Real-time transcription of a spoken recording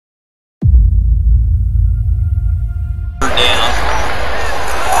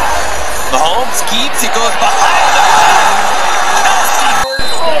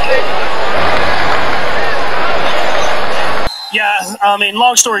I mean,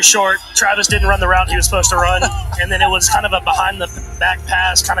 long story short, Travis didn't run the route he was supposed to run, and then it was kind of a behind-the-back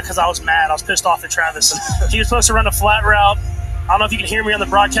pass, kind of because I was mad. I was pissed off at Travis. And he was supposed to run a flat route. I don't know if you can hear me on the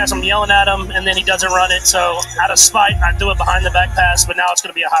broadcast. I'm yelling at him, and then he doesn't run it. So out of spite, I do a behind-the-back pass, but now it's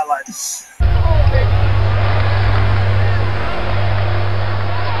going to be a highlight.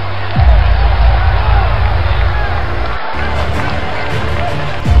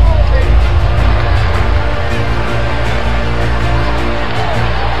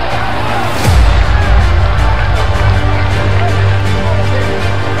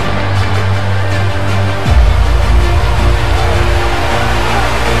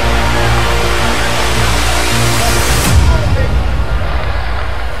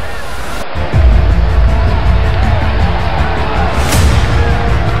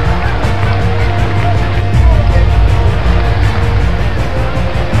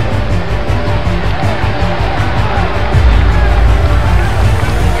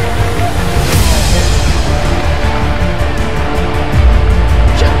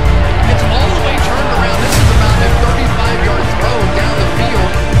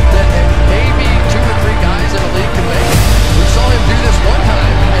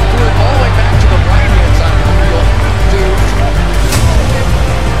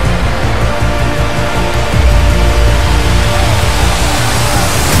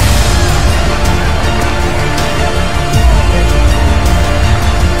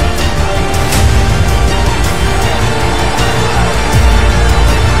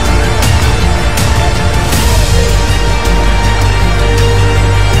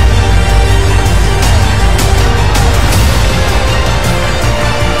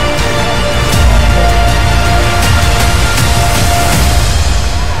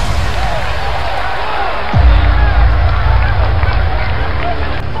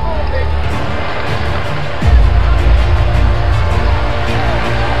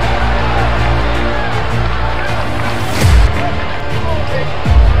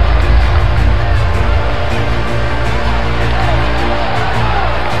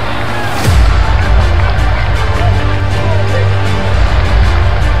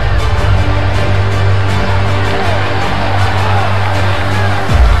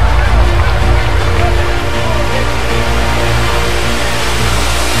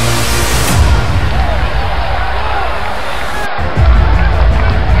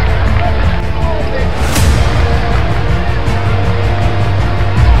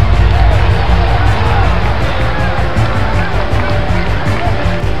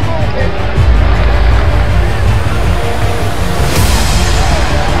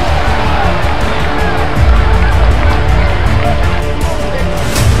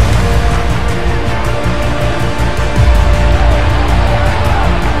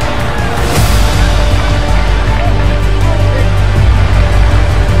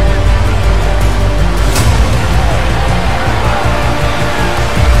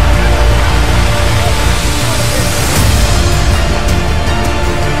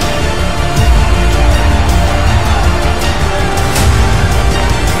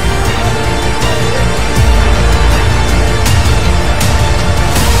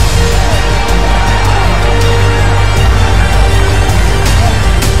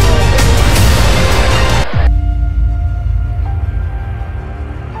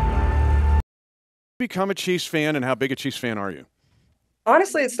 Become a Chiefs fan, and how big a Chiefs fan are you?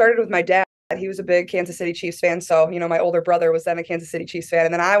 Honestly, it started with my dad. He was a big Kansas City Chiefs fan. So, my older brother was then a Kansas City Chiefs fan.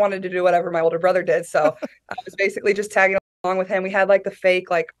 And then I wanted to do whatever my older brother did. So I was basically just tagging along with him. We had like the fake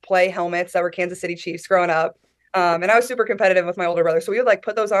play helmets that were Kansas City Chiefs growing up. And I was super competitive with my older brother. So we would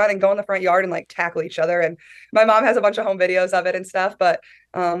put those on and go in the front yard and tackle each other. And my mom has a bunch of home videos of it and stuff. But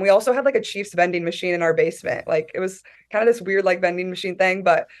we also had a Chiefs vending machine in our basement. It was kind of this weird vending machine thing.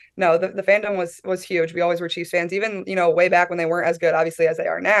 But no, the fandom was huge. We always were Chiefs fans, even, way back when they weren't as good, obviously, as they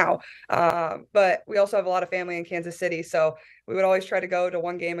are now. But we also have a lot of family in Kansas City. So we would always try to go to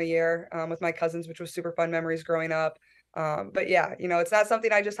one game a year with my cousins, which was super fun memories growing up. But yeah, it's not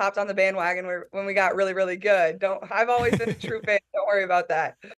something I just hopped on the bandwagon when we got really, really good. I've always been a true fan. Don't worry about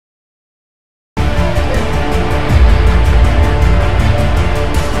that.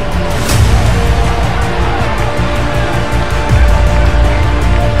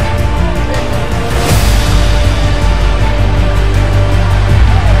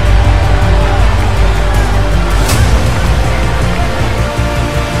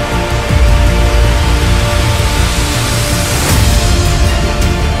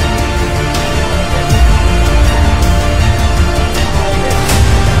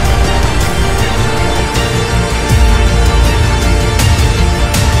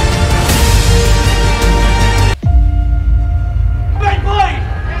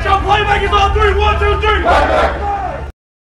 1, 2, 3.